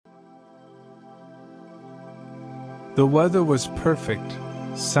The weather was perfect,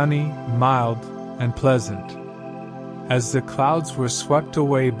 sunny, mild, and pleasant. As the clouds were swept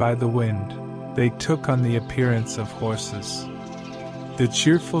away by the wind, they took on the appearance of horses. The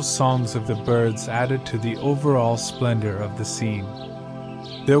cheerful songs of the birds added to the overall splendor of the scene.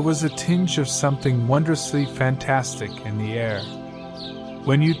 There was a tinge of something wondrously fantastic in the air.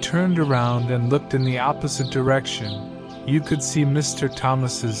 When you turned around and looked in the opposite direction, you could see Mr.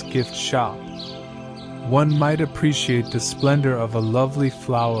 Thomas's gift shop. One might appreciate the splendor of a lovely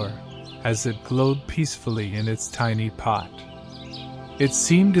flower as it glowed peacefully in its tiny pot. It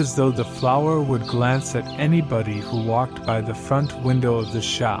seemed as though the flower would glance at anybody who walked by the front window of the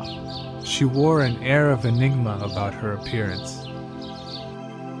shop. She wore an air of enigma about her appearance.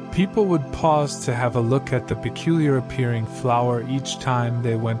 People would pause to have a look at the peculiar-appearing flower each time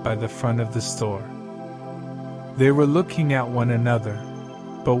they went by the front of the store. They were looking at one another,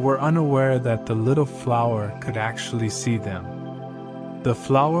 but were unaware that the little flower could actually see them. The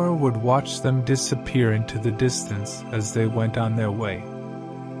flower would watch them disappear into the distance as they went on their way.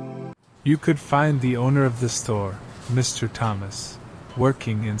 You could find the owner of the store, Mr. Thomas,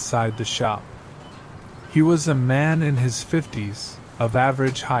 working inside the shop. He was a man in his 50s, of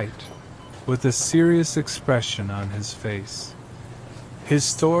average height, with a serious expression on his face. His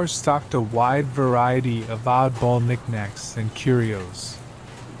store stocked a wide variety of oddball knickknacks and curios.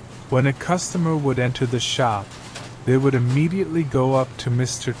 When a customer would enter the shop, they would immediately go up to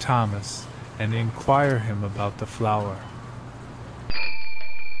Mr. Thomas and inquire him about the flower.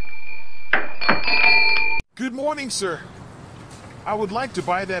 Good morning, sir. I would like to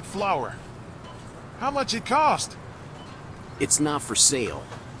buy that flower. How much it cost? It's not for sale.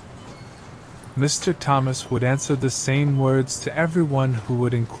 Mr. Thomas would answer the same words to everyone who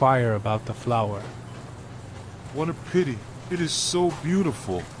would inquire about the flower. What a pity. It is so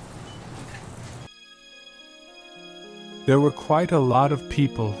beautiful. There were quite a lot of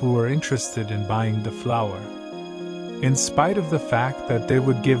people who were interested in buying the flower. In spite of the fact that they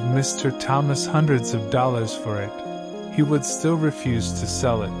would give Mr. Thomas hundreds of dollars for it, he would still refuse to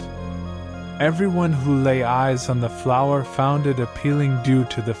sell it. Everyone who lay eyes on the flower found it appealing due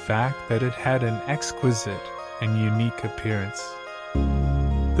to the fact that it had an exquisite and unique appearance.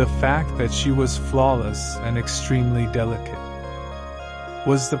 The fact that she was flawless and extremely delicate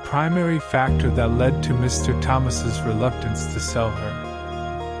was the primary factor that led to Mr. Thomas's reluctance to sell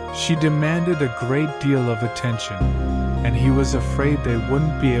her. She demanded a great deal of attention, and he was afraid they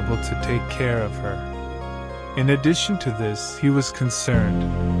wouldn't be able to take care of her. In addition to this, he was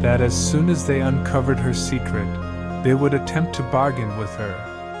concerned that as soon as they uncovered her secret, they would attempt to bargain with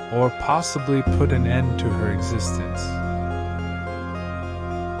her, or possibly put an end to her existence.